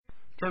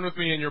Turn with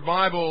me in your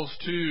Bibles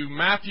to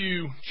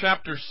Matthew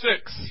chapter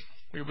 6.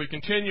 We'll be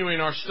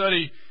continuing our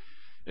study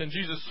in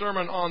Jesus'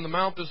 Sermon on the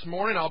Mount this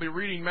morning. I'll be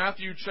reading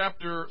Matthew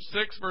chapter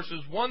 6,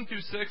 verses 1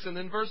 through 6, and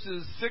then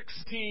verses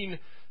 16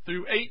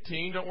 through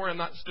 18. Don't worry, I'm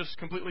not just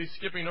completely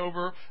skipping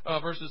over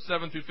verses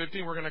 7 through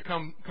 15. We're going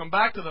to come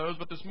back to those,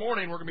 but this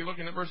morning we're going to be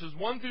looking at verses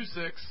 1 through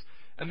 6,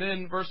 and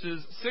then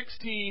verses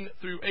 16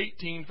 through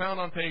 18,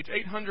 found on page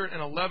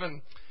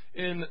 811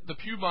 in the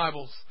Pew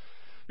Bibles.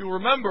 You'll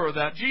remember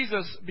that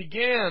Jesus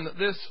began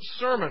this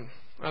Sermon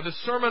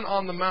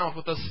on the Mount,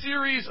 with a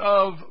series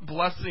of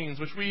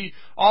blessings, which we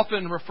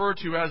often refer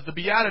to as the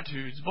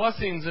Beatitudes.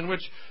 Blessings in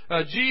which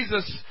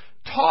Jesus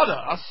taught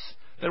us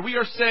that we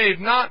are saved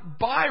not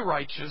by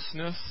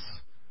righteousness,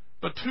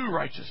 but to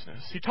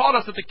righteousness. He taught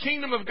us that the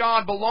kingdom of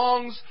God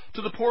belongs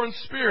to the poor in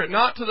spirit,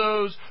 not to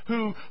those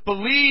who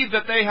believe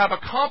that they have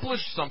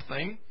accomplished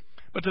something,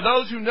 but to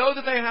those who know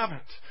that they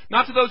haven't.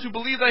 Not to those who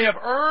believe they have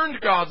earned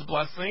God's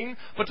blessing,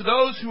 but to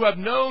those who have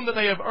known that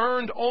they have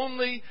earned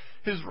only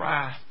His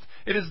wrath.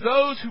 It is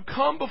those who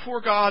come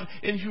before God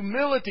in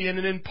humility and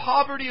in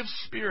poverty of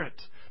spirit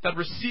that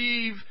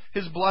receive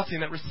His blessing,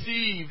 that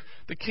receive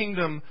the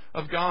kingdom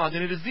of God.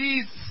 And it is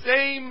these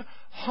same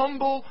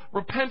humble,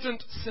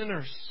 repentant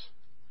sinners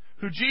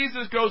who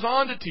Jesus goes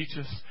on to teach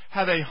us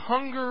have a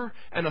hunger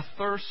and a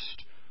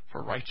thirst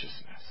for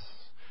righteousness.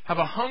 Have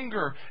a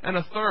hunger and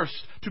a thirst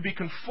to be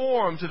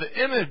conformed to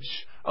the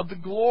image of the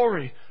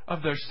glory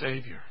of their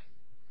Savior.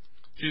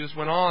 Jesus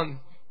went on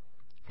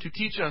to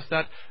teach us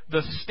that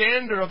the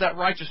standard of that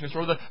righteousness,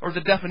 or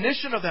the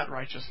definition of that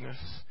righteousness,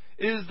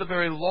 is the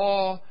very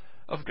law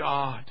of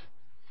God.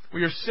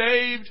 We are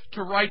saved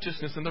to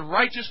righteousness, and the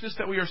righteousness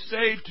that we are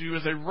saved to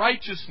is a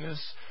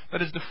righteousness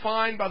that is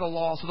defined by the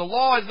law. So the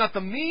law is not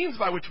the means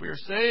by which we are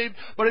saved,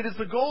 but it is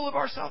the goal of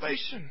our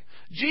salvation.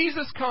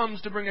 Jesus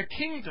comes to bring a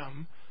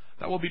kingdom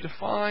that will be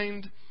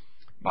defined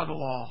by the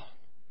law.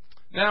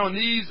 Now, in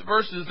these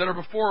verses that are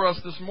before us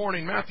this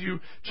morning, Matthew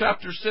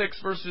chapter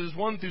 6, verses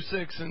 1 through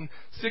 6 and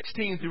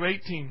 16 through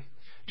 18,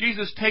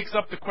 Jesus takes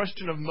up the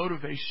question of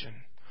motivation.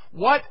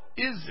 What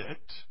is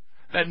it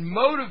that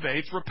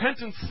motivates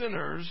repentant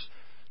sinners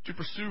to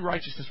pursue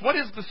righteousness? What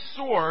is the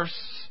source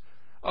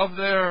of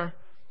their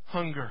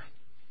hunger?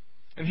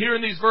 And here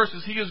in these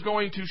verses, He is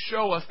going to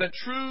show us that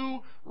true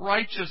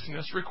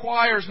righteousness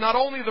requires not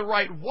only the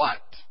right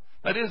what,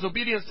 that is,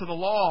 obedience to the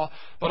law,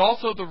 but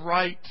also the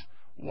right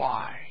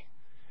why.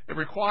 It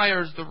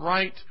requires the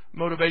right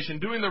motivation.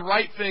 Doing the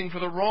right thing for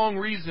the wrong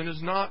reason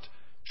is not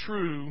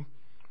true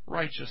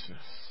righteousness.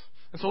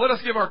 And so let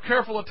us give our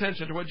careful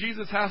attention to what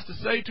Jesus has to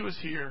say to us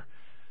here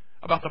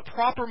about the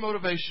proper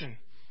motivation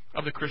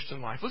of the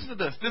Christian life. Listen to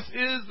this. This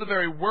is the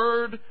very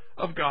Word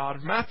of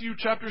God. Matthew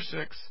chapter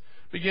 6,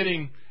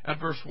 beginning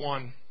at verse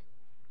 1.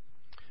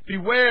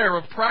 Beware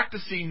of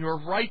practicing your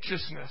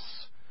righteousness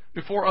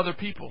before other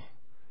people,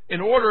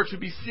 in order to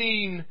be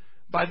seen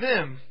by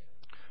them.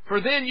 For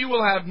then you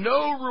will have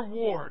no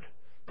reward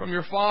from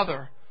your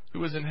Father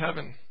who is in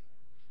heaven.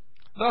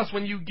 Thus,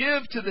 when you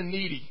give to the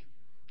needy,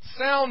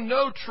 sound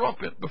no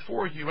trumpet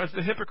before you, as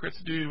the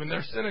hypocrites do in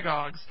their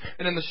synagogues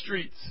and in the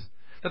streets,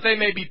 that they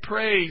may be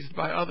praised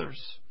by others.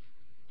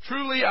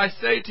 Truly, I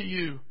say to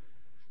you,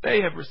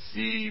 they have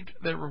received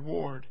their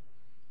reward.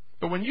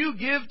 But when you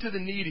give to the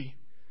needy,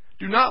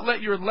 do not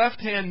let your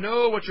left hand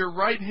know what your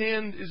right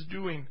hand is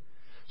doing,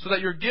 so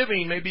that your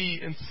giving may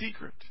be in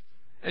secret.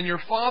 And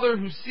your Father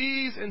who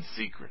sees in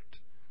secret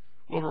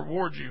will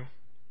reward you.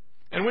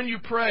 And when you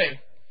pray,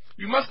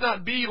 you must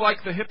not be like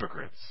the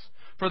hypocrites,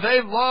 for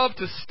they love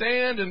to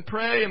stand and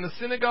pray in the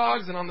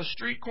synagogues and on the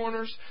street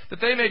corners,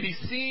 that they may be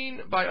seen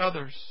by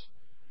others.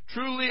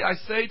 Truly, I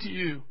say to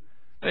you,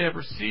 they have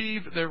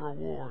received their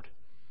reward.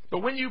 But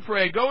when you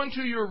pray, go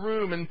into your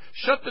room and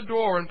shut the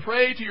door and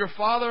pray to your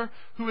Father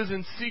who is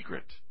in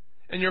secret.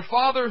 And your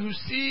Father who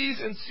sees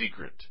in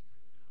secret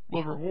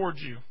will reward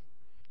you.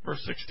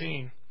 Verse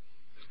 16.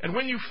 And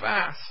when you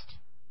fast,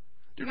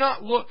 do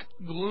not look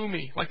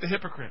gloomy like the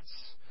hypocrites,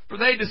 for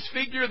they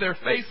disfigure their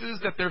faces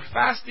that their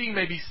fasting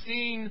may be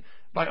seen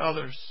by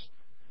others.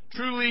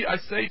 Truly, I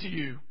say to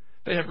you,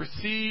 they have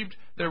received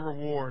their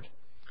reward.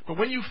 But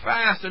when you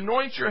fast,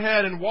 anoint your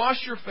head and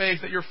wash your face,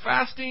 that your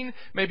fasting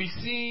may be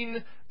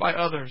seen by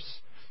others.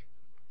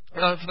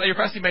 That your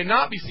fasting may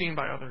not be seen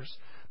by others,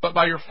 but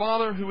by your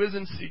Father who is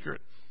in secret.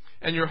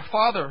 And your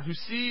Father who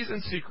sees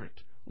in secret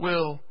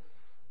will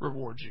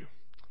reward you.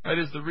 That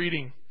is the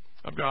reading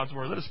of God's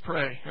Word. Let us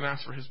pray and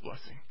ask for His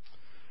blessing.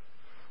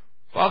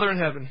 Father in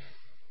heaven,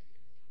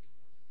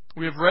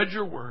 we have read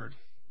your Word.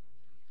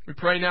 We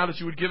pray now that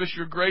you would give us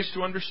your grace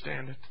to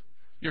understand it,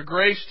 your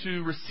grace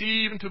to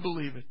receive and to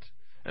believe it,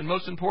 and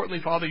most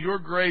importantly, Father, your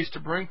grace to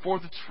bring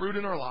forth its fruit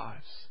in our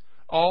lives,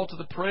 all to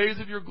the praise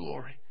of your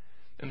glory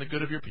and the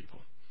good of your people.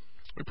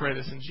 We pray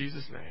this in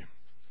Jesus' name.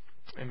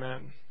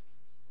 Amen.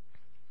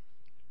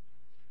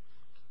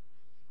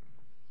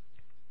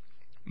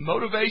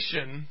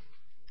 Motivation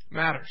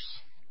matters.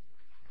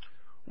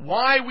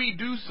 Why we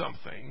do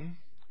something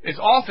is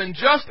often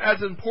just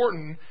as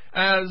important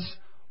as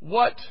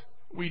what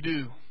we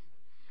do.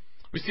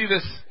 We see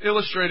this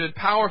illustrated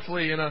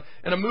powerfully in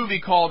a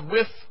movie called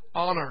With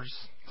Honors.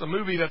 It's a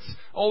movie that's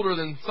older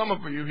than some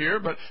of you here,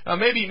 but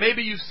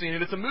maybe you've seen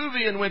it. It's a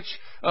movie in which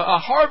a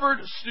Harvard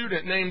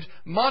student named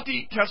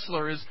Monty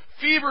Kessler is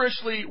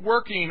feverishly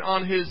working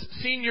on his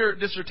senior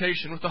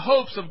dissertation with the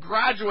hopes of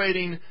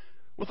graduating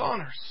with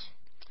honors.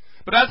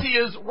 But as he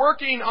is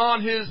working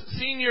on his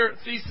senior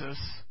thesis,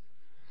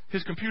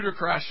 his computer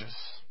crashes.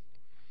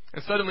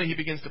 And suddenly he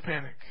begins to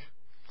panic.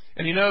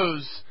 And he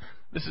knows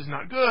this is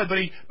not good,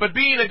 but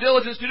being a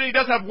diligent student, he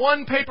does have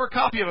one paper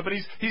copy of it, but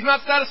he's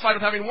not satisfied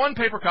with having one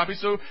paper copy,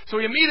 so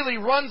he immediately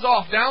runs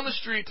off down the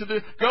street to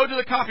go to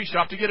the copy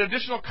shop to get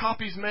additional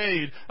copies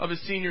made of his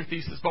senior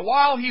thesis. But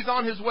while he's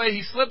on his way,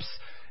 he slips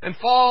and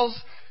falls,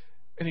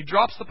 and he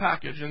drops the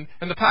package, and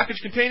the package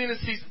containing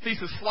his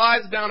thesis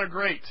slides down a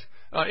grate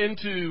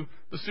into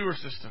the sewer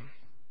system.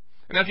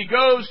 And as he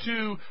goes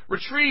to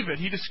retrieve it,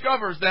 he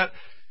discovers that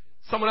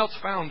someone else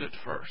found it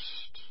first.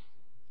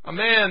 A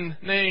man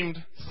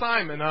named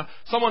Simon,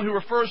 someone who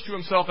refers to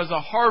himself as a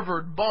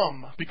Harvard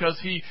bum because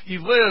he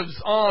lives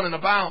on and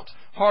about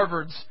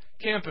Harvard's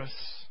campus.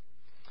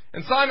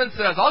 And Simon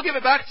says, I'll give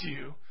it back to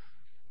you,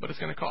 but it's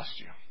going to cost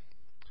you.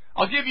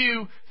 I'll give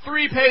you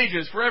 3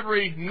 pages for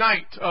every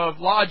night of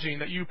lodging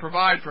that you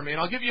provide for me, and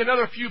I'll give you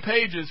another few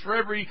pages for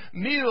every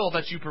meal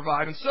that you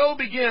provide. And so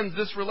begins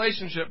this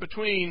relationship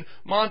between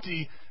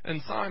Monty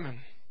and Simon.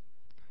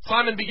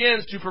 Simon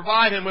begins to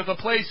provide him with a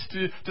place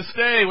to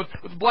stay,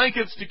 with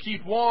blankets to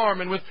keep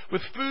warm, and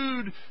with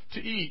food to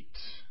eat.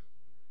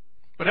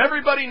 But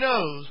everybody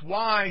knows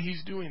why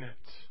he's doing it.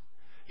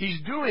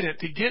 He's doing it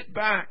to get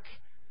back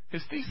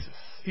his thesis.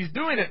 He's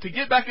doing it to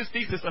get back his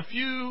thesis a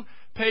few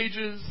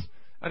pages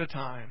at a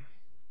time.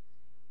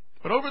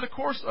 But over the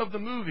course of the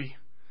movie,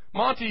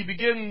 Monty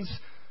begins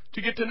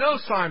to get to know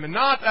Simon,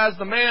 not as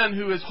the man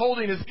who is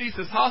holding his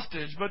thesis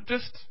hostage, but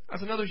just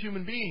as another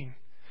human being.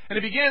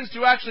 And he begins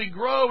to actually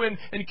grow in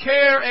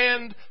care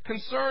and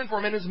concern for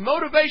him. And his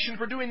motivation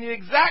for doing the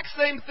exact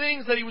same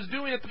things that he was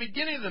doing at the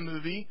beginning of the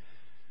movie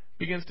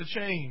begins to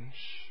change.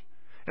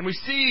 And we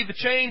see the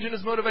change in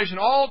his motivation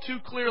all too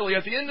clearly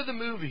at the end of the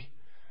movie,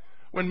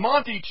 when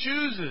Monty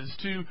chooses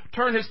to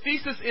turn his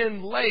thesis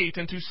in late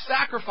and to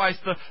sacrifice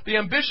the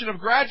ambition of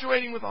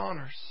graduating with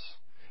honors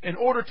in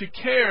order to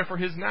care for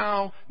his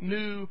now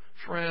new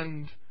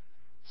friend,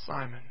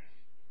 Simon.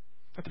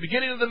 At the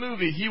beginning of the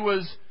movie, he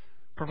was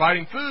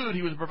providing food,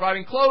 he was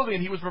providing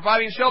clothing, he was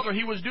providing shelter,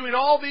 he was doing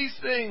all these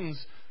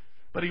things,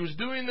 but he was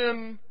doing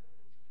them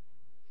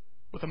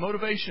with a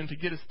motivation to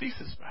get his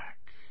thesis back.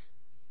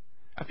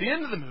 At the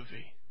end of the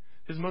movie,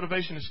 his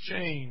motivation has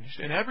changed,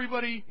 and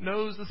everybody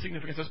knows the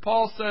significance. As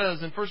Paul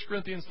says in 1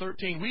 Corinthians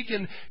 13, we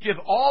can give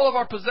all of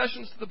our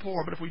possessions to the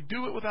poor, but if we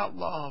do it without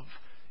love,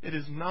 it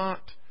is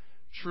not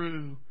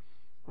true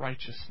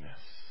righteousness.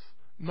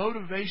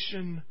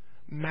 Motivation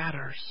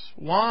matters.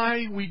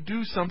 Why we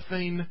do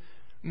something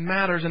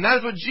matters. And that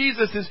is what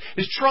Jesus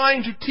is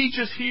trying to teach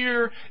us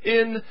here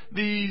in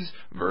these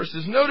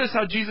verses. Notice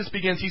how Jesus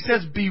begins. He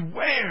says,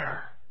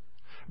 beware.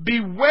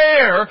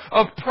 Beware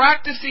of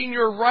practicing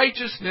your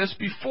righteousness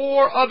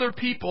before other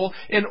people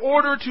in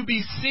order to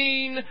be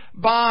seen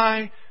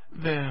by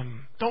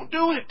them. Don't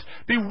do it.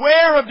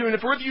 Beware of doing it,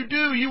 for if you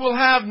do, you will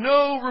have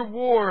no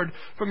reward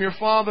from your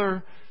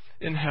Father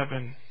in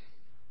heaven.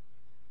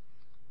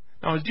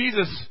 Now, as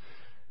Jesus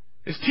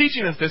is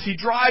teaching us this, he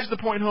drives the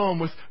point home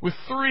with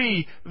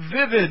 3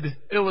 vivid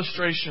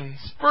illustrations.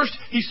 First,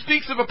 he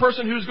speaks of a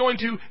person who's going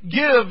to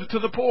give to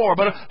the poor,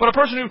 but a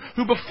person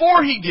who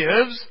before he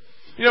gives,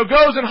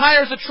 goes and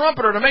hires a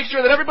trumpeter to make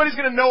sure that everybody's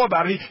going to know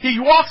about it. He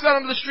walks out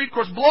onto the street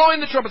courts blowing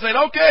the trumpet saying,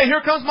 okay,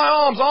 here comes my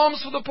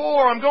alms for the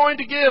poor. I'm going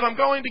to give.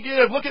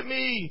 Look at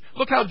me.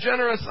 Look how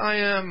generous I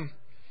am.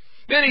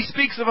 Then he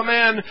speaks of a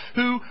man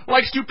who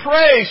likes to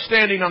pray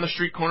standing on the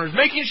street corners,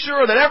 making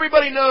sure that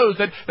everybody knows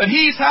that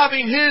he's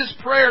having his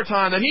prayer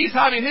time, that he's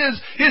having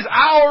his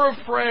hour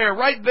of prayer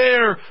right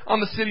there on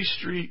the city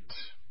street.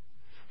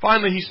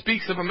 Finally, he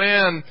speaks of a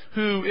man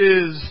who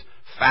is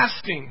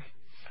fasting.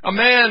 A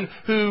man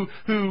who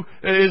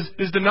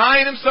is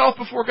denying himself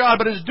before God,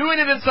 but is doing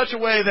it in such a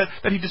way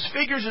that he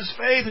disfigures his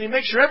faith and he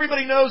makes sure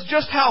everybody knows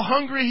just how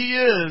hungry he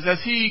is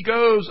as he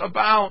goes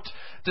about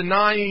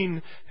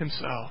denying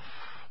himself.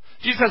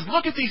 Jesus says,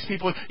 look at these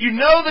people. You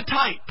know the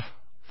type.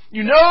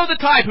 You know the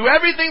type who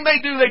everything they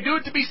do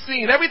it to be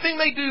seen. Everything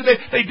they do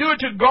it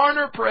to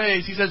garner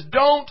praise. He says,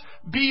 don't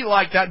be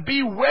like that.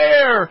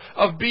 Beware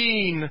of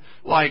being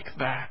like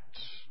that.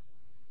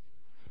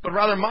 But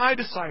rather, my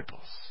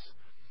disciples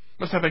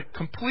must have a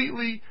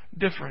completely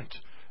different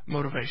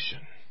motivation.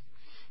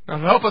 Now,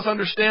 to help us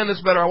understand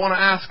this better, I want to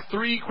ask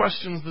 3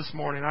 questions this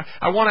morning.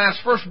 I want to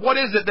ask first, what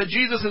is it that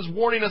Jesus is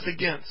warning us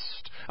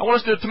against? I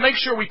want us to make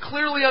sure we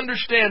clearly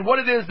understand what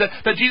it is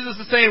that Jesus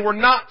is saying we're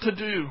not to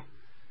do.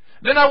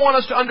 Then I want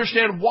us to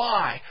understand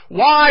why.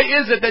 Why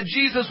is it that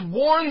Jesus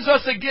warns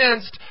us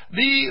against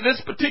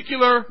this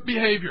particular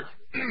behavior?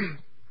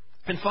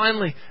 And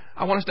finally,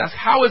 I want us to ask,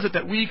 how is it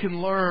that we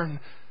can learn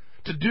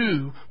to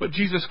do what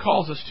Jesus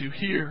calls us to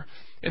here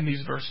in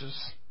these verses?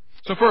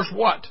 So first,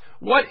 what?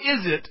 what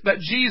is it that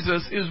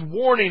Jesus is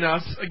warning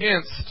us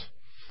against?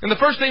 And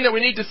the first thing that we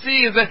need to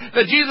see is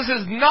that Jesus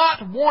is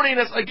not warning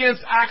us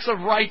against acts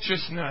of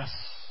righteousness.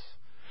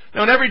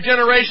 Now, in every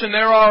generation,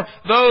 there are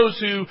those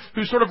who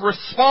sort of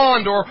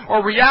respond or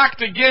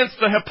react against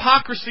the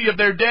hypocrisy of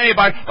their day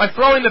by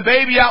throwing the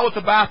baby out with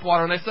the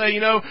bathwater. And they say,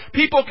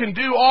 people can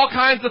do all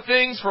kinds of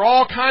things for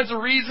all kinds of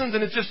reasons,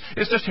 and it's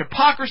just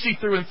hypocrisy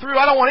through and through.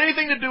 I don't want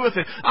anything to do with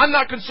it. I'm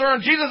not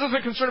concerned. Jesus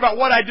isn't concerned about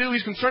what I do.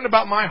 He's concerned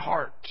about my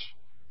heart.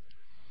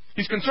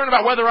 He's concerned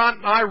about whether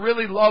I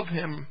really love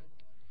Him.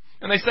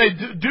 And they say,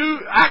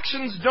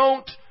 actions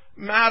don't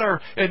matter,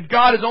 and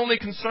God is only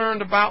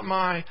concerned about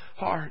my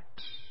heart.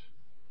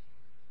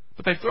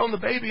 But they've thrown the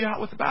baby out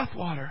with the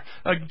bathwater.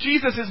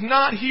 Jesus is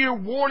not here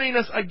warning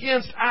us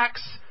against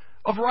acts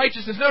of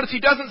righteousness. Notice He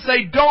doesn't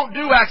say don't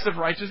do acts of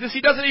righteousness.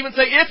 He doesn't even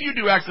say if you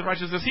do acts of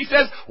righteousness. He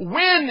says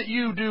when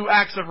you do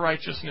acts of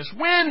righteousness,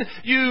 when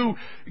you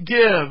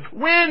give,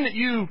 when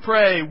you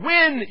pray,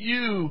 when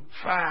you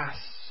fast.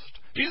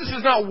 Jesus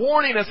is not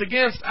warning us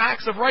against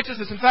acts of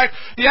righteousness. In fact,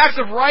 the acts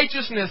of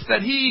righteousness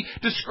that He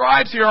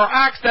describes here are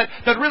acts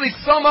that really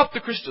sum up the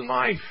Christian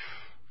life.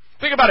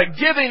 Think about it.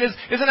 Giving is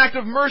an act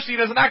of mercy. It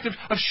is an act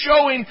of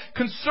showing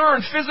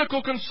concern,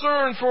 physical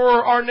concern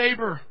for our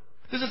neighbor.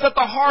 This is at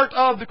the heart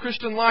of the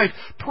Christian life.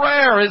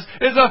 Prayer is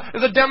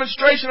a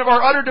demonstration of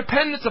our utter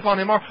dependence upon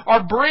Him,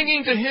 our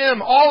bringing to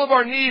Him all of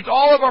our needs,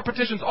 all of our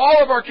petitions,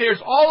 all of our cares,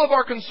 all of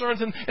our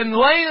concerns, and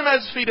laying them at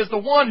His feet as the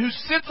one who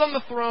sits on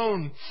the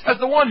throne, as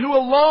the one who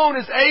alone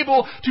is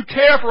able to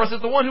care for us,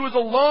 as the one who is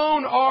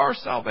alone our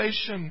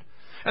salvation.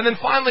 And then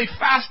finally,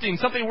 fasting,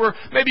 something we're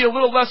maybe a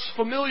little less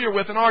familiar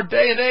with in our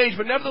day and age,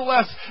 but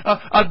nevertheless,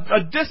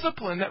 a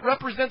discipline that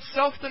represents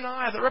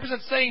self-denial, that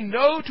represents saying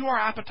no to our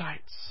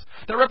appetites,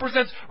 that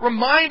represents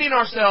reminding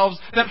ourselves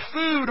that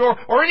food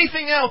or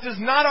anything else is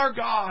not our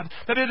God,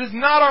 that it is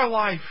not our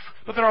life,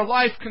 but that our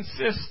life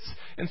consists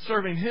in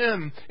serving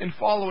Him, in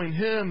following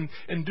Him,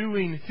 in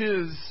doing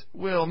His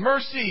will.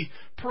 Mercy,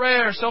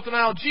 prayer,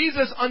 self-denial.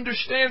 Jesus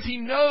understands, He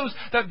knows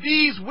that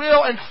these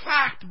will in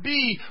fact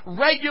be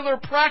regular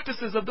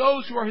practices of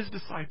those who are His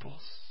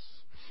disciples.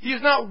 He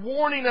is not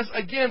warning us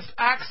against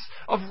acts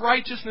of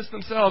righteousness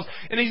themselves.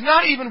 And He's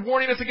not even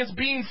warning us against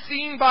being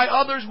seen by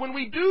others when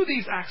we do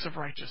these acts of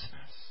righteousness.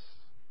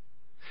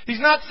 He's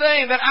not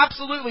saying that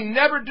absolutely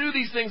never do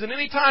these things at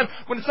any time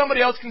when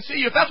somebody else can see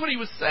you. If that's what He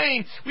was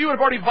saying, we would have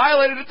already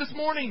violated it this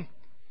morning.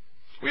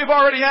 We have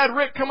already had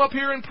Rick come up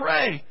here and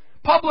pray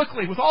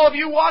publicly with all of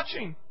you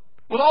watching,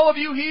 with all of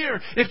you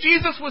here. If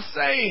Jesus was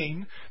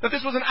saying that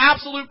this was an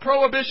absolute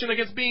prohibition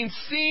against being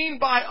seen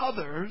by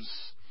others,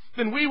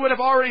 then we would have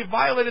already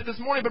violated it this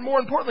morning. But more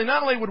importantly,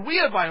 not only would we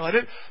have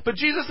violated it, but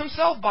Jesus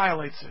Himself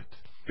violates it.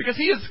 Because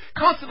He is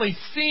constantly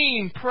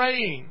seen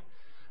praying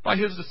by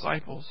His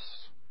disciples.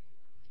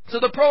 So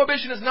the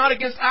prohibition is not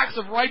against acts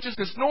of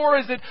righteousness, nor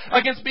is it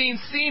against being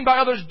seen by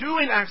others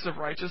doing acts of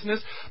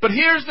righteousness. But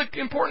here's the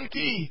important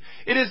key.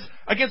 It is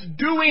against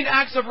doing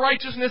acts of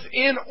righteousness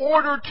in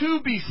order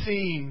to be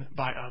seen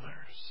by others.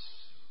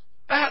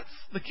 That's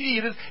the key.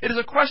 It is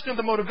a question of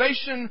the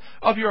motivation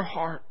of your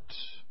heart.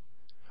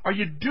 Are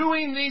you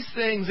doing these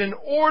things in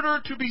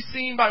order to be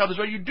seen by others?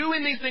 Are you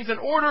doing these things in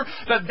order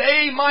that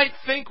they might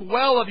think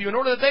well of you, in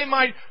order that they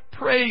might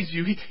praise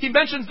you? He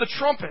mentions the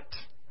trumpet.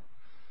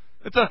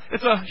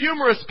 It's a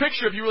humorous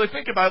picture if you really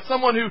think about it.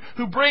 Someone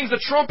who brings a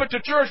trumpet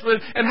to church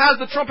and has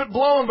the trumpet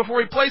blown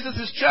before he places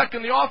his check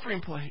in the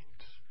offering plate.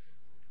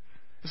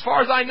 As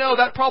far as I know,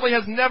 that probably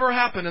has never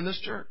happened in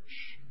this church.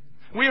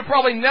 We have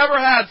probably never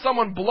had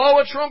someone blow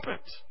a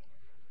trumpet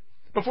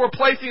before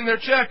placing their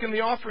check in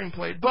the offering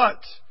plate. But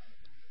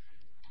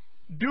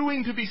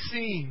doing to be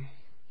seen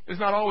is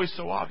not always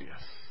so obvious.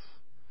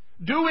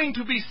 Doing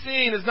to be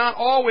seen is not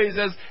always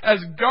as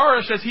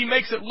garish as he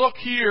makes it look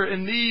here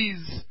in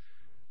these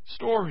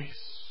stories.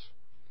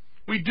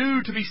 We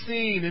do to be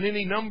seen in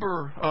any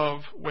number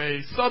of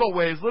ways, subtle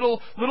ways,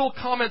 little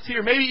comments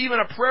here, maybe even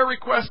a prayer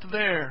request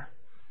there.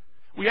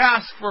 We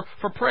ask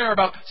for prayer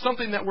about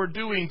something that we're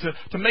doing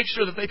to make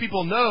sure that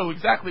people know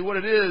exactly what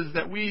it is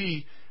that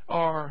we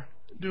are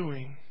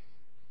doing.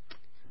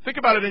 Think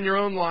about it in your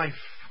own life.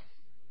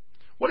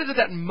 What is it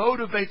that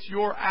motivates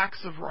your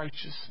acts of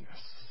righteousness?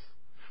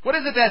 What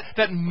is it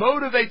that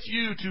motivates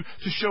you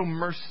to show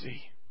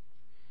mercy?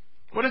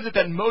 What is it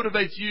that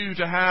motivates you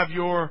to have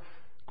your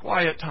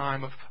quiet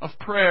time of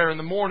prayer in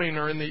the morning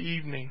or in the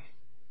evening?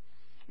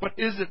 What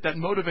is it that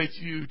motivates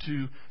you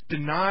to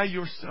deny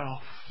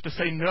yourself, to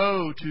say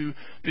no to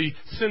the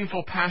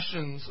sinful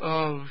passions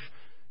of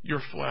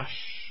your flesh?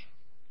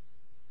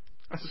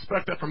 I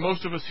suspect that for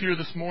most of us here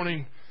this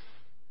morning,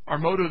 our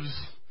motives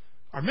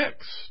are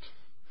mixed.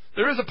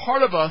 There is a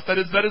part of us that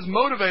is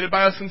motivated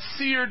by a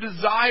sincere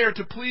desire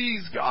to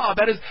please God.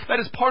 That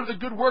is part of the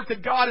good work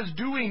that God is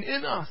doing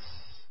in us.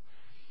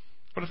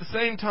 But at the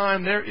same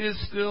time, there is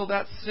still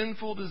that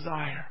sinful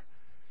desire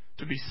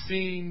to be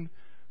seen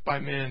by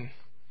men,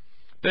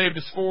 Dave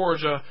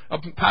Disforge, a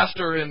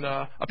pastor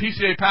a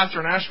PCA pastor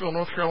in Asheville,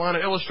 North Carolina,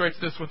 illustrates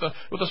this with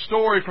a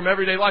story from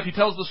everyday life. He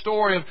tells the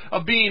story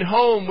of being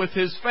home with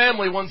his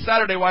family one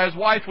Saturday while his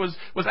wife was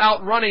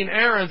out running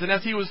errands. And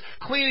as he was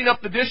cleaning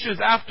up the dishes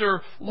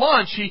after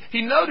lunch,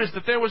 he noticed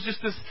that there was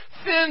just this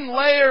thin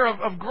layer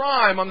of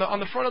grime on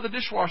the front of the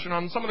dishwasher and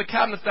on some of the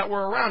cabinets that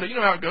were around it. You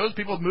know how it goes.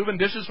 People moving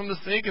dishes from the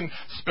sink and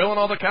spilling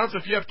all the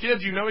counters. If you have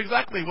kids, you know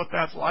exactly what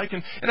that's like.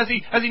 And as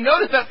he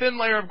noticed that thin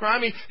layer of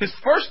grime, his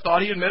first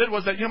thought, he admitted,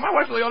 was that, my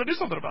wife really ought to do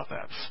something about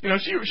that.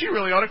 She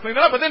really ought to clean it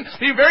up. But then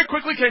he very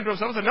quickly came to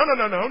himself and said,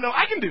 no,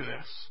 I can do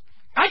this.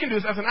 I can do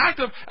this as an act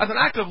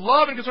of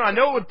love and concern. I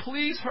know it would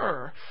please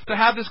her to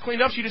have this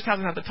cleaned up. She just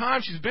hasn't had the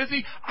time. She's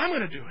busy. I'm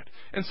going to do it.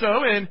 And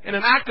so in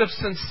an act of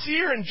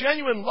sincere and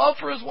genuine love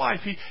for his wife,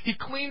 he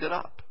cleaned it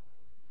up.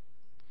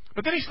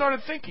 But then he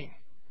started thinking,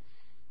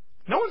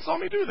 no one saw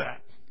me do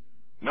that.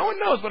 No one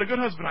knows what a good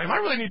husband I am. I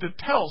really need to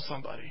tell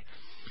somebody.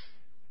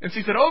 And so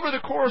he said over the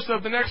course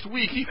of the next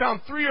week, he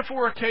found 3 or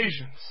 4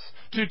 occasions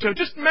to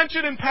just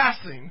mention in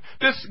passing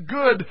this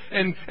good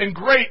and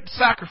great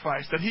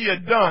sacrifice that he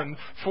had done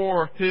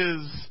for his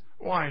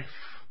wife.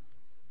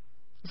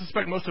 I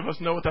suspect most of us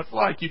know what that's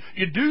like.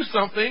 You do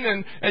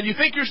something and you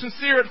think you're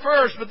sincere at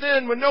first, but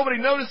then when nobody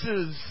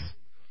notices,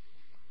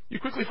 you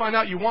quickly find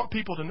out you want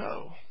people to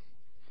know.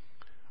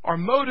 Our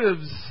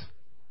motives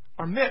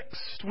are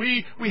mixed.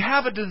 We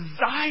have a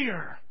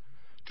desire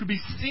to be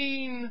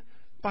seen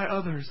by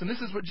others. And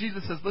this is what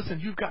Jesus says, listen,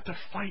 you've got to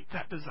fight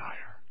that desire.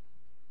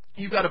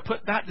 You've got to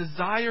put that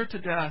desire to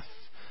death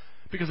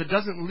because it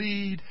doesn't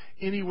lead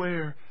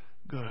anywhere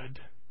good.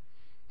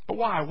 But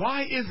why?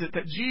 Why is it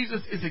that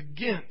Jesus is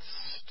against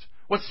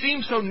what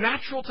seems so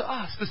natural to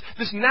us,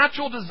 this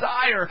natural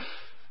desire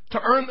to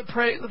earn the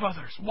praise of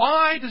others?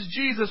 Why does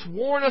Jesus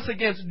warn us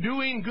against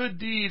doing good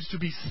deeds to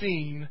be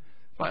seen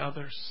by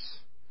others?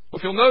 Well,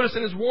 if you'll notice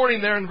in his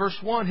warning there in verse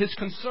 1, his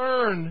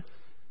concern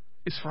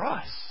is for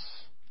us.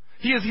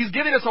 He's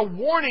giving us a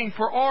warning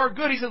for our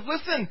good. He says,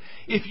 listen,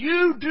 if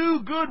you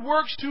do good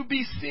works to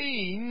be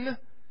seen,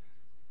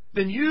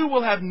 then you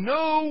will have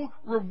no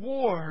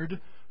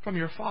reward from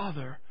your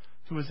Father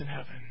who is in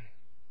heaven.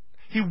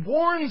 He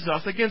warns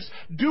us against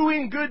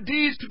doing good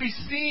deeds to be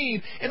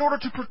seen in order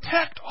to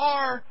protect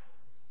our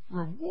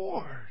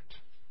reward.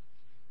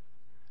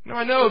 Now,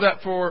 I know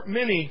that for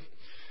many,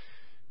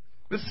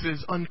 this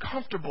is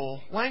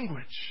uncomfortable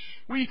language.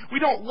 We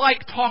don't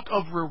like talk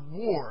of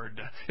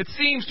reward. It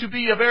seems to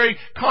be a very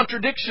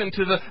contradiction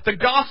to the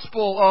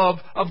gospel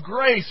of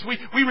grace.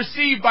 We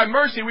receive by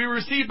mercy. We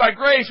receive by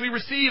grace. We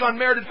receive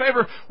unmerited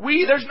favor.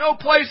 There's no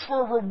place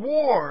for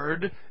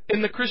reward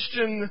in the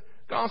Christian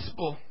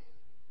gospel.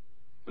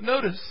 But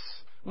notice,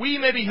 we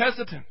may be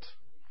hesitant,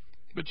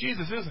 but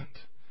Jesus isn't.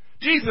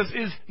 Jesus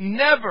is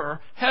never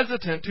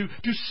hesitant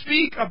to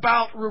speak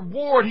about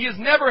reward. He is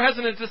never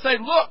hesitant to say,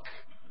 look,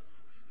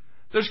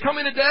 there's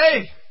coming a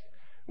day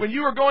when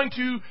you are going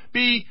to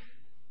be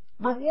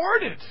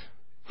rewarded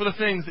for the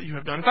things that you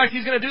have done. In fact,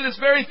 he's going to do this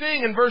very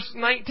thing in verse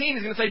 19.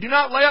 He's going to say, do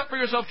not lay up for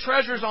yourself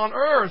treasures on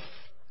earth,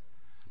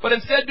 but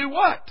instead do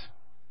what?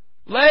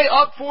 Lay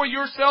up for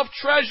yourself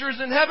treasures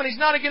in heaven. He's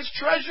not against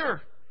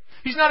treasure.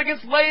 He's not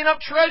against laying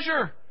up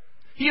treasure.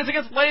 He is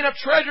against laying up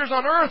treasures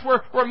on earth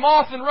where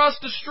moth and rust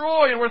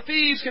destroy and where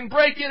thieves can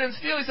break in and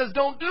steal. He says,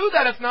 don't do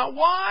that. It's not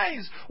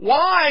wise.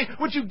 Why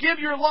would you give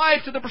your life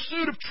to the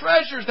pursuit of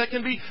treasures that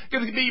can be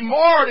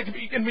marred,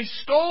 it can be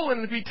stolen,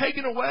 and be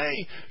taken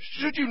away?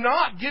 Should you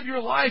not give your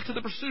life to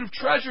the pursuit of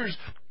treasures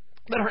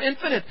that are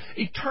infinite,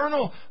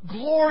 eternal,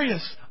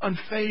 glorious,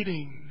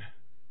 unfading?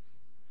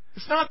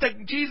 It's not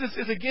that Jesus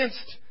is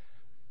against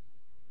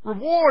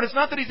reward. It's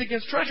not that he's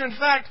against treasure. In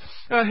fact,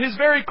 his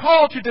very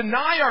call to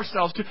deny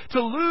ourselves,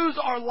 to lose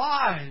our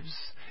lives,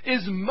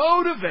 is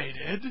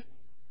motivated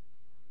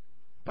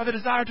by the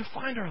desire to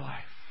find our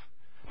life,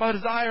 by the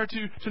desire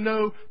to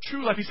know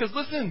true life. He says,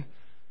 listen,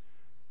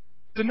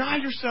 deny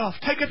yourself,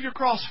 take up your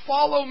cross,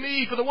 follow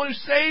me, for the one who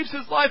saves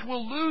his life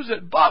will lose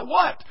it. But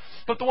what?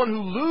 But the one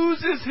who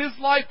loses his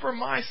life for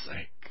my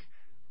sake,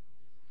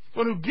 the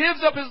one who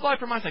gives up his life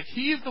for my sake,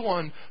 he is the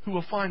one who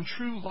will find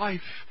true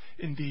life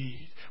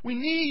indeed. We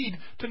need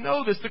to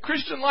know this. The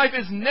Christian life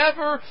is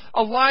never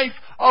a life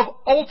of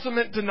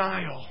ultimate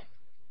denial.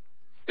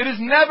 It is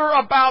never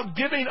about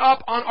giving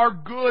up on our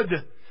good.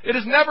 It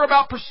is never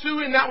about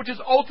pursuing that which is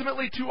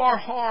ultimately to our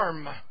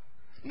harm.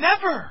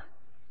 Never.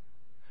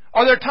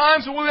 Are there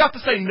times when we have to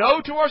say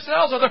no to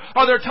ourselves?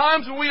 Are there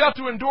times when we have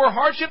to endure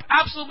hardship?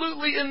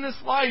 Absolutely in this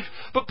life.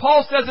 But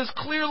Paul says as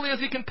clearly as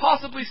he can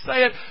possibly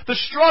say it, the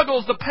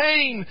struggles, the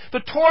pain,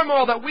 the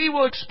turmoil that we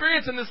will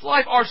experience in this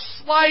life are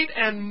slight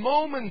and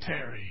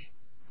momentary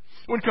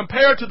when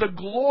compared to the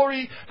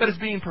glory that is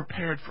being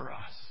prepared for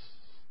us.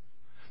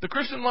 The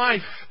Christian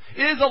life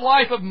is a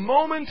life of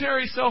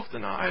momentary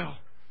self-denial,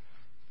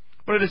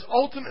 but it is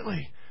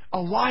ultimately a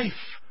life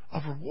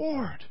of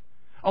reward,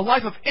 a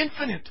life of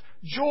infinite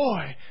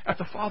joy at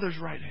the Father's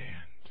right hand.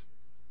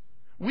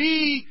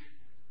 We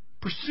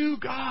pursue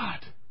God.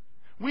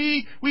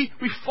 We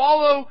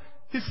follow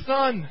His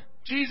Son.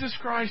 Jesus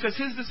Christ as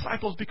His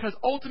disciples because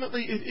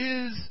ultimately it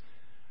is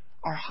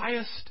our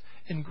highest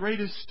and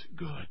greatest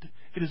good.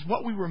 It is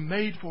what we were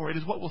made for. It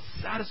is what will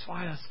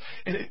satisfy us.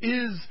 And it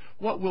is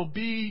what will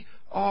be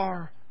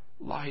our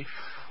life.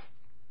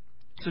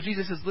 So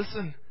Jesus says,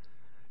 listen,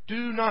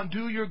 do not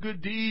do your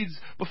good deeds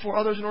before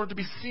others in order to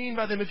be seen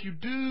by them. If you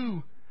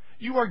do,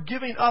 you are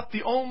giving up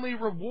the only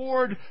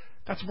reward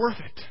that's worth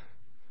it.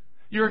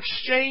 You're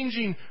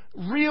exchanging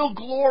real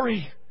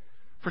glory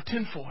for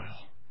tinfoil.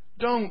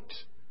 Don't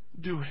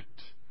do it.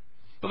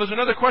 But there's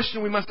another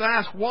question we must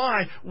ask.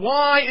 Why?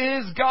 Why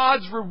is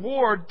God's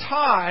reward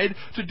tied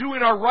to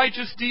doing our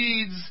righteous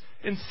deeds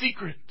in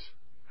secret?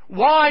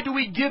 Why do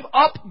we give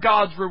up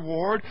God's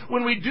reward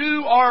when we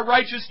do our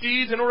righteous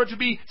deeds in order to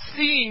be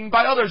seen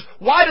by others?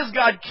 Why does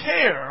God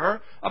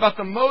care about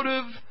the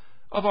motive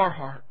of our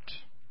heart?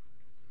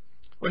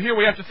 Well, here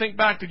we have to think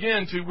back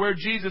again to where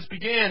Jesus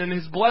began and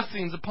His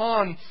blessings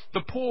upon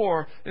the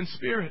poor in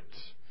spirit.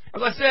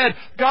 As I said,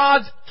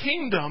 God's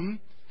kingdom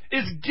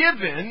is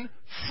given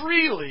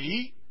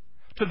freely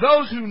to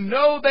those who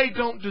know they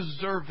don't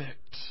deserve it.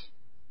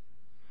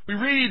 We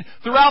read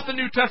throughout the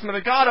New Testament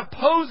that God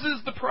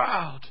opposes the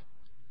proud,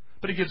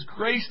 but He gives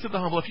grace to the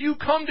humble. If you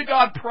come to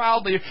God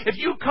proudly, if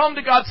you come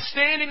to God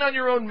standing on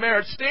your own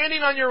merit,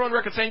 standing on your own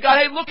record, saying, God,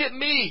 hey, look at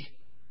me.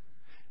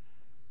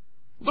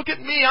 Look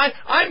at me.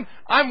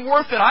 I'm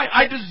worth it.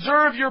 I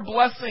deserve your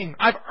blessing.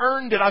 I've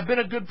earned it. I've been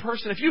a good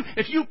person.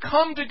 If you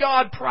come to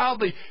God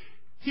proudly,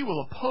 He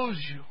will oppose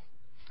you.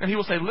 And He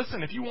will say,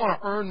 listen, if you want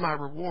to earn my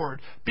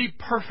reward, be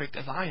perfect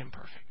as I am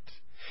perfect.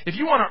 If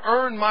you want to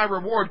earn my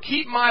reward,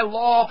 keep my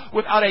law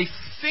without a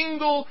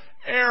single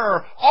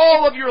error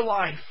all of your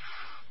life.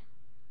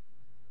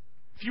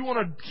 If you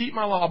want to keep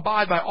my law,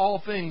 abide by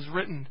all things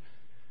written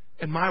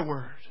in my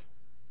word.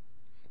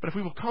 But if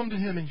we will come to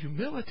Him in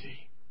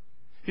humility,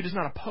 He does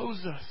not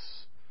oppose us,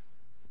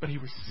 but He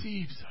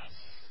receives us.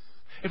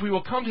 If we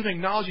will come to Him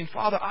acknowledging,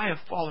 Father, I have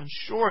fallen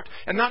short,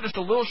 and not just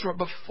a little short,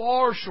 but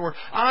far short.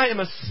 I am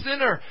a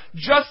sinner,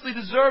 justly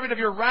deserving of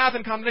your wrath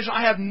and condemnation.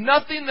 I have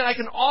nothing that I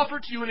can offer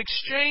to you in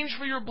exchange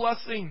for your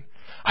blessing.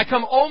 I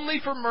come only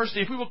for mercy.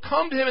 If we will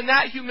come to Him in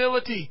that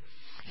humility,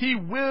 He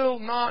will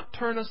not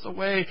turn us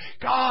away.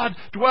 God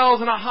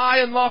dwells in a high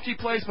and lofty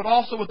place, but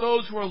also with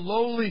those who are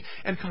lowly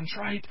and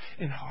contrite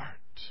in heart.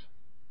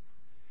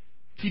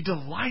 He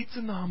delights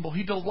in the humble.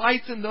 He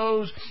delights in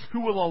those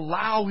who will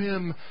allow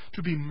Him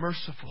to be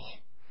merciful.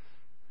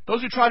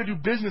 Those who try to do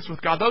business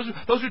with God.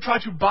 Those who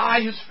try to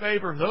buy His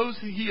favor. Those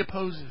who He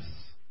opposes.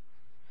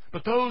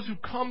 But those who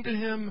come to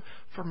Him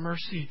for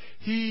mercy,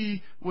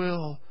 He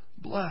will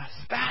bless.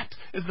 That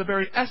is the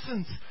very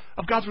essence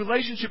of God's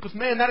relationship with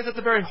man. That is at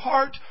the very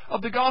heart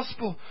of the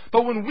gospel.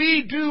 But when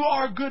we do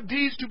our good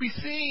deeds to be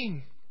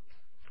seen,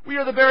 we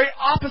are the very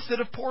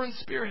opposite of poor in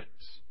spirit.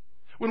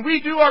 When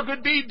we do our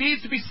good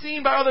deeds to be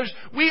seen by others,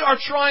 we are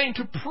trying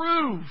to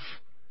prove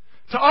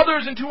to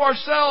others and to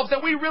ourselves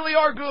that we really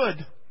are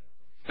good.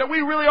 That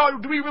we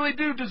really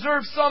do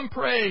deserve some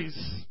praise.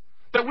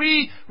 That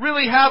we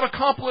really have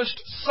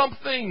accomplished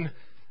something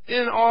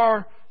in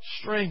our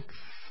strength.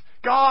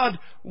 God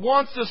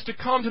wants us to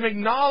come to Him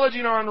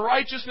acknowledging our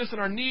unrighteousness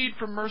and our need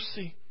for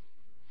mercy.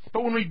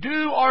 But when we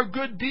do our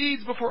good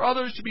deeds before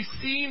others to be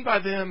seen by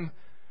them,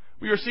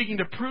 we are seeking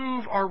to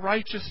prove our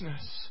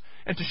righteousness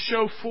and to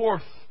show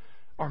forth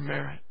our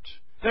merit.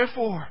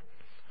 Therefore,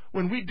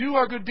 when we do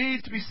our good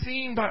deeds to be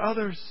seen by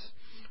others,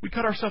 we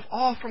cut ourselves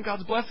off from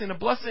God's blessing, a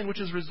blessing which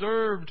is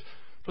reserved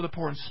for the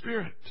poor in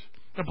spirit,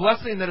 a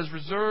blessing that is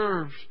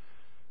reserved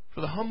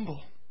for the humble.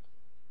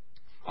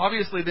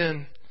 Obviously,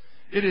 then,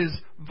 it is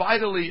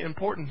vitally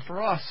important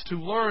for us to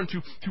learn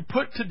to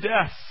put to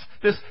death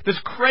this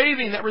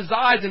craving that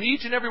resides in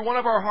each and every one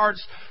of our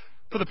hearts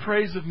for the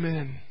praise of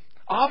men.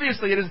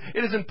 Obviously,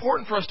 it is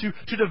important for us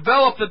to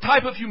develop the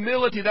type of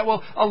humility that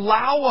will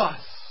allow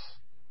us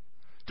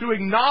to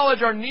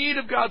acknowledge our need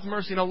of God's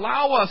mercy and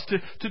allow us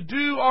to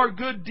do our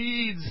good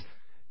deeds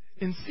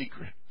in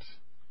secret.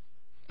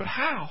 But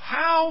how?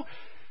 How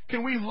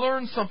can we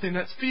learn something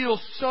that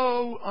feels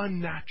so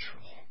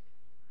unnatural?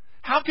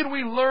 How can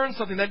we learn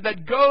something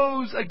that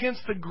goes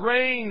against the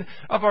grain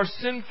of our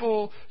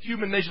sinful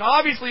human nature?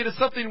 Obviously, it is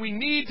something we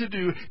need to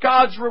do.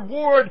 God's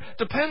reward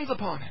depends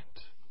upon it.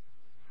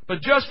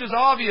 But just as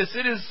obvious,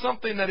 it is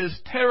something that is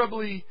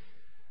terribly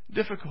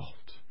difficult.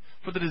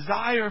 For the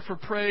desire for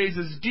praise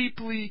is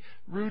deeply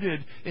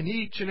rooted in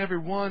each and every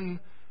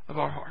one of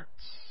our hearts.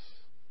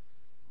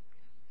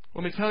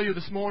 Let me tell you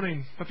this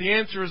morning that the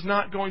answer is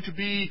not going to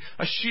be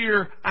a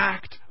sheer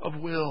act of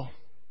will.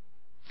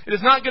 It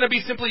is not going to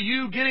be simply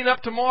you getting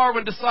up tomorrow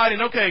and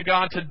deciding, okay,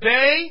 God,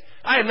 today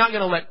I am not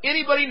going to let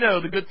anybody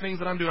know the good things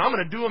that I'm doing. I'm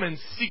going to do them in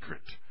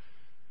secret.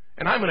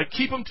 And I'm going to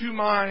keep them to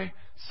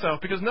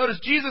myself. Because notice,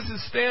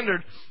 Jesus'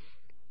 standard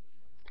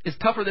is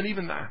tougher than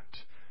even that.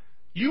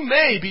 You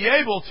may be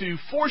able to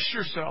force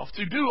yourself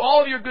to do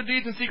all of your good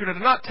deeds in secret and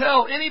to not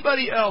tell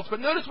anybody else.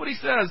 But notice what He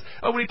says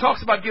when He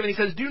talks about giving. He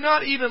says, do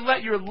not even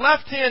let your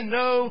left hand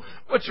know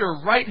what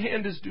your right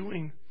hand is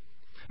doing.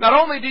 Not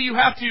only do you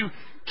have to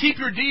keep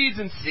your deeds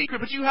in secret,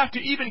 but you have to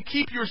even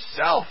keep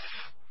yourself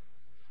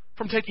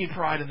from taking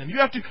pride in them. You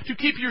have to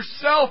keep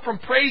yourself from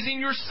praising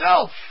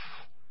yourself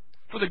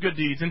for the good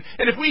deeds. And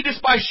if we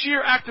just by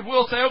sheer act of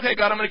will say, okay,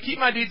 God, I'm going to keep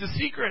my deeds a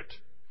secret,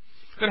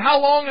 then how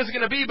long is it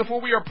going to be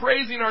before we are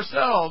praising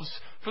ourselves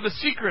for the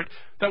secret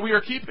that we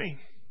are keeping?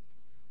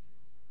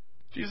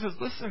 Jesus says,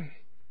 listen,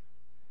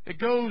 it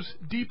goes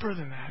deeper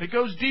than that. It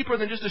goes deeper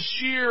than just a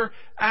sheer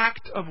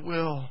act of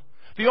will.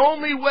 The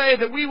only way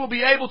that we will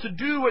be able to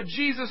do what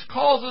Jesus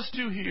calls us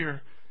to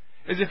here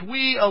is if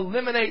we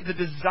eliminate the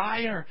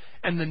desire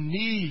and the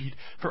need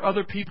for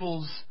other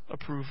people's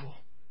approval.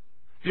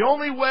 The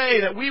only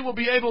way that we will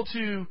be able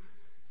to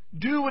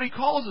do what He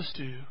calls us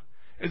to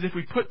is if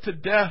we put to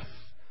death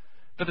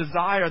the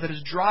desire that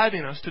is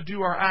driving us to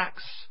do our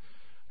acts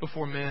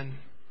before men.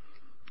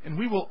 And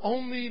we will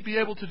only be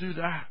able to do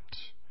that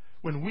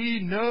when we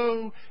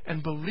know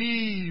and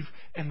believe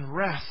and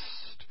rest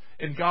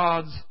in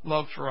God's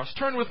love for us.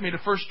 Turn with me to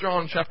 1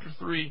 John chapter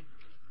 3.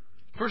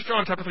 1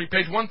 John chapter 3,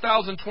 page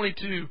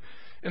 1022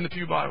 in the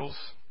Pew Bibles.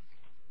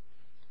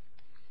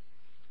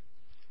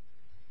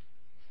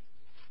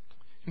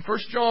 In 1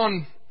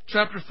 John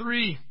chapter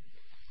 3,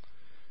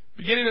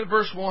 beginning at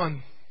verse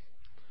 1,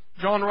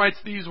 John writes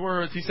these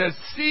words. He says,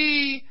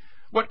 "See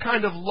what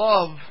kind of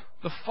love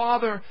the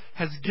Father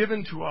has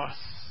given to us,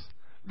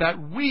 that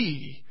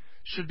we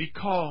should be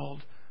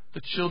called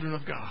the children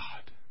of God."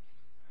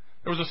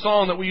 There was a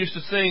song that we used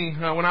to sing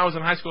when I was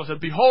in high school. It said,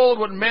 "Behold,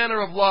 what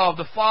manner of love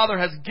the Father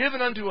has given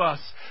unto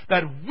us,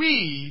 that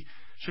we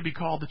should be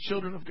called the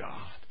children of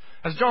God."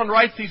 As John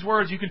writes these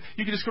words, you can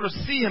just sort of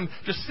see him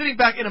just sitting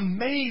back in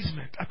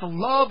amazement at the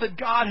love that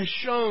God has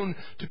shown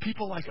to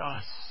people like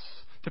us,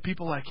 to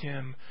people like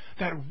him,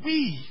 that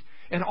we,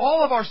 in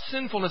all of our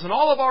sinfulness and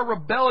all of our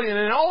rebellion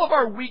and all of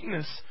our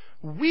weakness,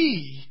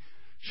 we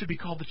should be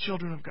called the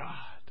children of God.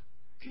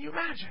 Can you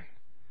imagine?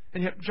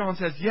 And yet John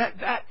says,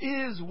 yet that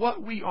is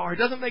what we are. It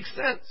doesn't make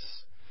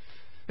sense.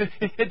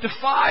 It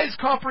defies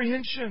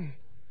comprehension.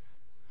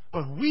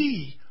 But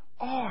we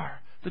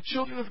are the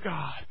children of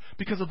God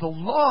because of the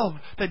love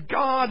that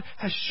God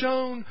has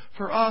shown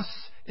for us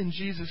in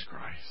Jesus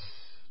Christ.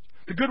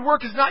 The good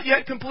work is not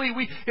yet complete.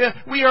 We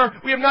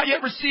have not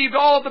yet received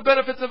all of the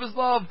benefits of His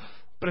love,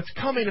 but it's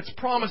coming, it's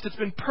promised, it's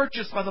been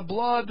purchased by the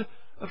blood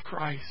of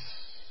Christ.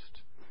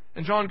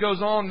 And John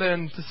goes on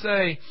then to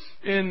say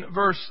in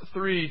verse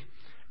 3,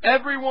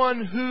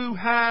 "Everyone who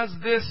has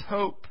this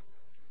hope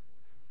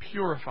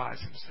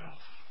purifies himself,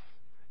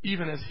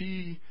 even as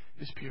He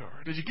is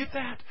pure." Did you get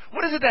that?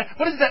 What is it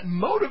that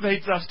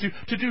motivates us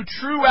to do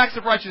true acts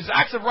of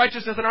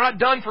righteousness that are not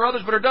done for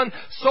others but are done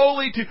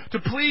solely to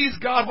please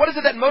God? What is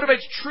it that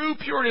motivates true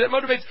purity, that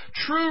motivates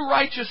true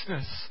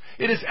righteousness?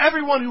 It is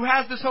everyone who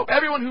has this hope,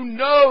 everyone who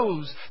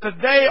knows that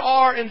they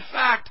are in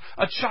fact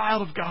a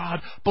child of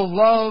God,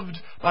 beloved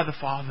by the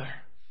Father,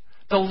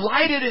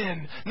 delighted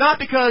in, not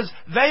because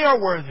they are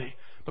worthy,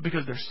 but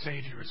because their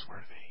Savior is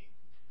worthy.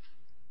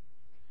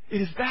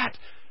 It is that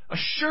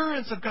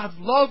assurance of God's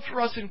love for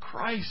us in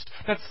Christ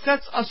that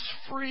sets us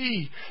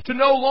free to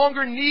no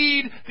longer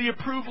need the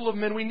approval of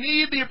men. We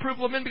need the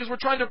approval of men because we're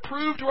trying to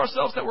prove to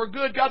ourselves that we're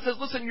good. God says,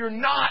 listen, you're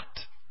not.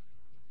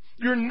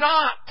 You're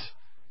not,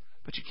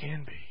 but you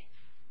can be.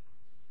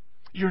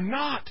 You're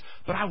not,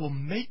 but I will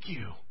make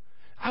you.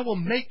 I will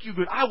make you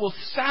good. I will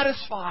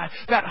satisfy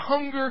that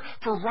hunger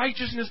for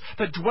righteousness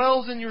that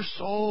dwells in your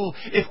soul.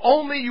 If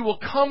only you will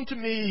come to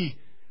me,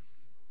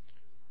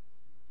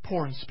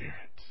 poor in spirit,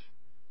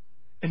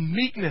 in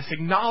meekness,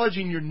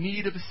 acknowledging your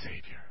need of a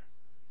Savior.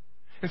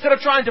 Instead of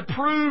trying to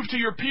prove to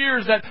your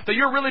peers that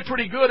you're really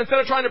pretty good, instead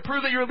of trying to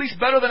prove that you're at least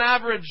better than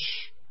average,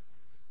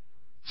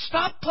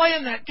 stop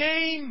playing that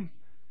game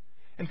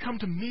and come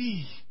to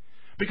me,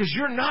 because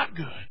you're not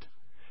good.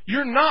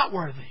 You're not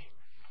worthy.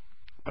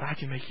 But I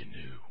can make you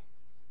new.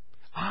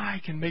 I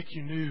can make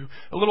you new.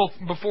 A little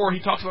before he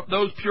talks about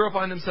those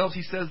purifying themselves,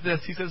 he says this.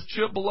 He says,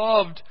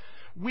 "Beloved,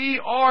 we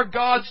are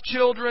God's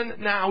children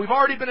now." We've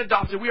already been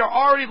adopted. We are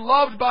already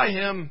loved by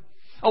Him.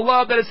 A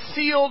love that is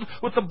sealed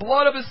with the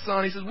blood of His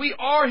Son. He says, we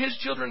are His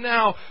children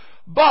now.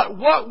 But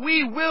what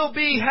we will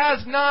be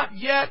has not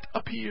yet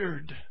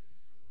appeared.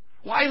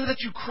 Why is it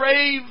that you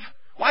crave?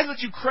 Why is it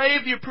that you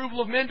crave the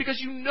approval of men? Because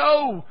you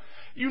know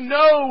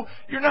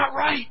you're not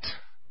right.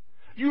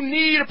 You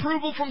need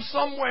approval from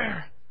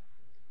somewhere.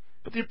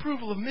 But the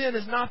approval of men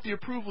is not the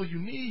approval you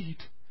need.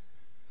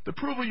 The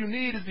approval you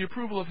need is the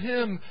approval of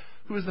Him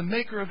who is the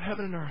maker of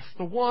heaven and earth,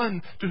 the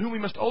one to whom we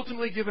must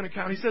ultimately give an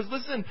account. He says,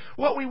 listen,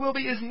 what we will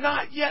be is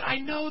not yet. I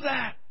know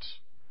that.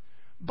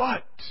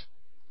 But,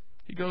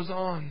 he goes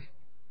on,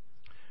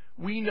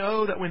 we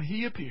know that when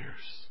He appears,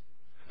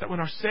 that when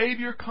our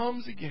Savior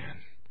comes again,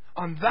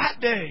 on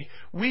that day,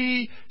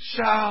 we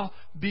shall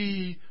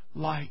be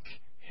like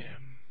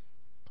Him.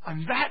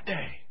 On that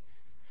day,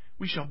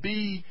 we shall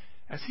be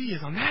as He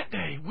is. On that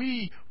day,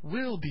 we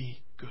will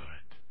be good.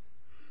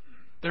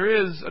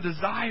 There is a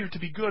desire to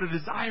be good, a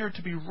desire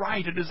to be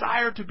right, a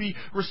desire to be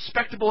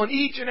respectable in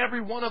each and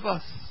every one of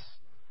us.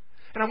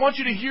 And I want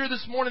you to hear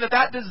this morning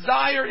that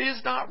desire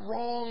is not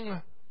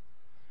wrong.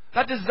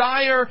 That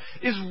desire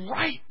is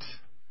right.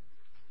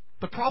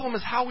 The problem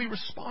is how we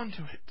respond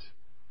to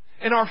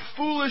it. In our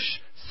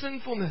foolish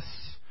sinfulness,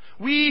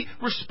 we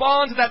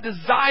respond to that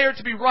desire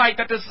to be right,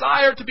 that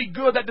desire to be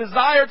good, that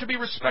desire to be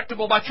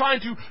respectable by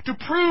trying to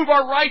prove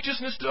our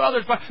righteousness to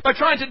others, by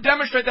trying to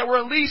demonstrate that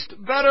we're at least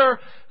better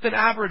than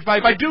average,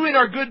 by doing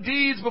our good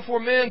deeds before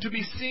men to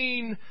be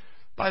seen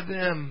by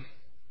them.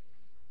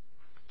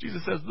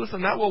 Jesus says,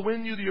 listen, that will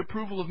win you the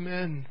approval of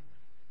men,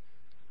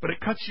 but it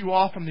cuts you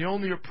off from the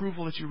only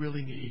approval that you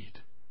really need.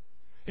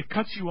 It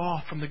cuts you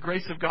off from the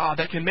grace of God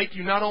that can make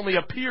you not only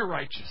appear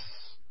righteous,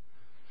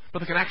 but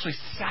that can actually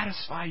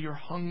satisfy your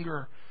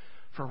hunger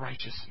for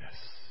righteousness.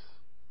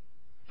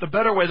 The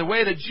better way, the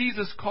way that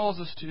Jesus calls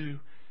us to,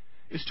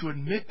 is to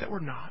admit that we're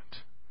not.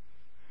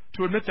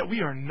 To admit that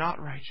we are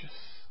not righteous.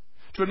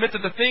 To admit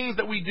that the things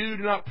that we do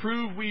not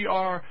prove we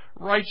are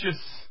righteous,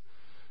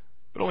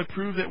 but only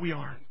prove that we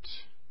aren't.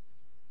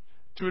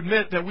 To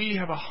admit that we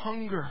have a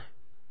hunger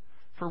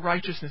for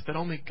righteousness that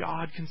only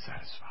God can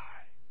satisfy.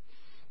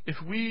 If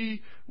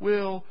we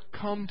will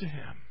come to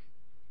Him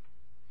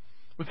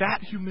with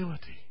that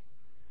humility,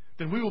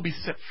 then we will be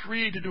set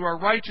free to do our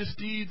righteous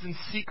deeds in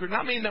secret.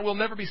 Not mean that we'll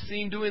never be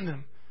seen doing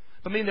them,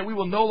 but mean that we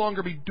will no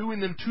longer be doing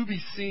them to be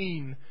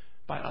seen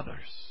by others.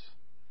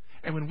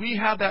 And when we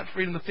have that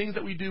freedom, the things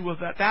that we do will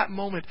at that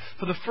moment,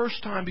 for the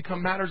first time,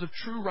 become matters of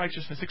true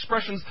righteousness.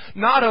 Expressions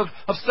not of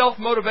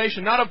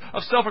self-motivation, not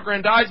of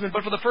self-aggrandizement,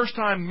 but for the first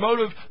time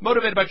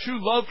motivated by true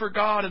love for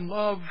God and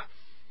love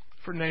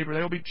for neighbor.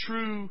 They will be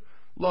true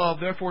love,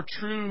 therefore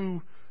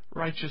true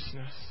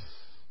righteousness.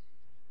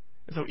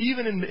 And so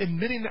even in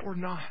admitting that we're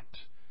not,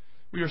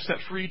 we are set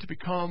free to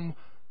become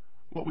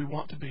what we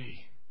want to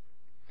be.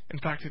 In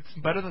fact, it's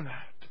better than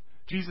that.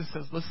 Jesus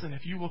says, listen,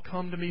 if you will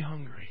come to me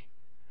hungry,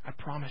 I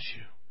promise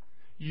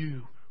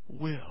you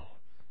will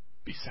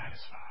be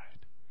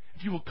satisfied.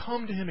 If you will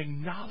come to Him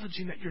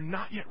acknowledging that you're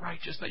not yet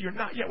righteous, that you're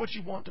not yet what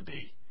you want to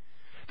be,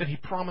 then He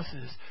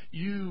promises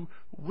you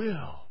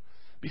will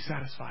be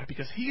satisfied,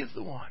 because He is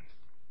the one.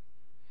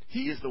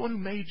 He is the one who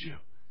made you.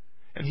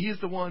 And He is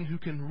the one who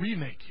can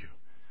remake you,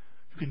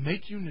 who can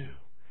make you new,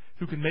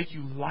 who can make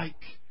you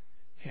like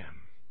Him.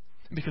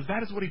 And because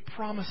that is what He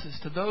promises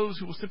to those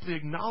who will simply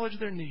acknowledge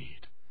their need.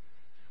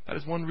 That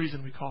is one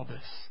reason we call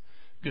this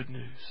good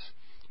news.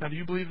 Now, do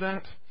you believe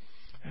that?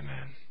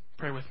 Amen.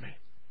 Pray with me.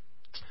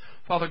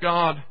 Father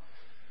God,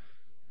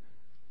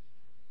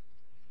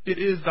 it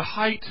is the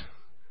height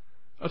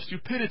of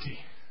stupidity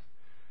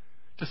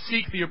to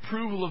seek the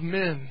approval of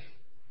men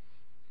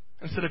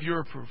instead of your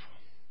approval.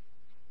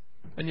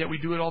 And yet we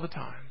do it all the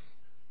time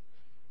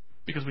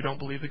because we don't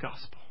believe the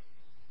gospel.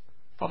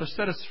 Father,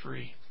 set us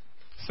free.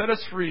 Set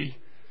us free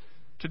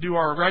to do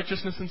our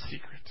righteousness in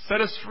secret.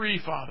 Set us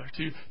free, Father,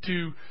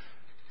 to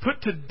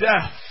put to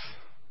death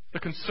the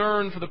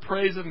concern for the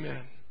praise of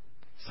men.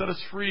 Set us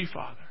free,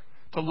 Father,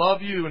 to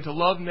love you and to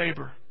love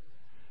neighbor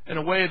in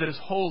a way that is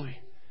holy,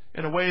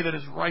 in a way that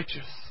is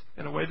righteous,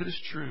 in a way that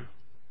is true,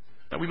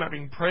 that we might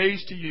bring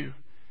praise to you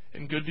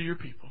and good to your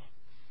people,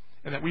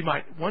 and that we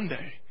might one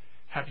day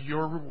have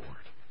your reward.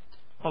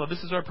 Father,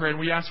 this is our prayer, and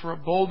we ask for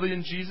it boldly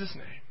in Jesus'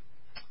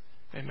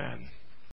 name. Amen.